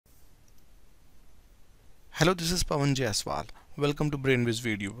Hello, this is Pavan Jaiswal. Welcome to BRAINWIZ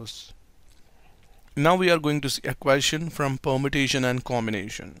videos. Now we are going to see a question from Permutation and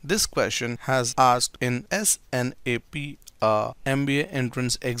Combination. This question has asked in SNAP MBA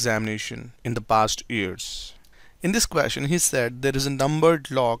entrance examination in the past years. In this question, he said there is a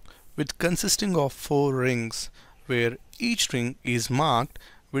numbered lock with consisting of 4 rings where each ring is marked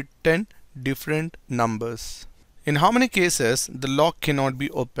with 10 different numbers. In how many cases the lock cannot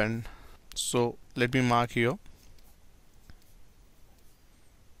be opened? So let me mark here.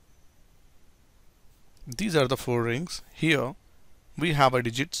 These are the 4 rings. Here we have a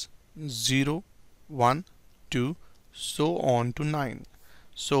digits 0, 1, 2, so on to 9.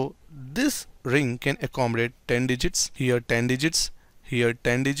 So this ring can accommodate 10 digits, here 10 digits, here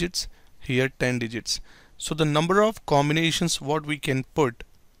 10 digits, here 10 digits. So the number of combinations what we can put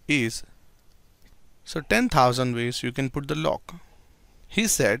is 10,000 ways you can put the lock. He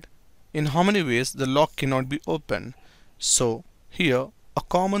said in how many ways the lock cannot be opened. So here a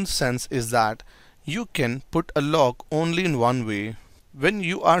common sense is that you can put a lock only in one way. When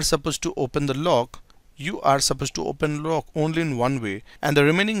you are supposed to open the lock, you are supposed to open lock only in one way, and the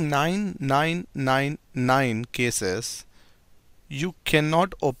remaining 9999 cases you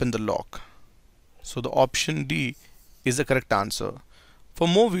cannot open the lock. So the option D is the correct answer. For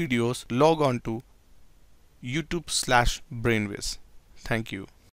more videos, log on to YouTube/BRAINWIZ. Thank you.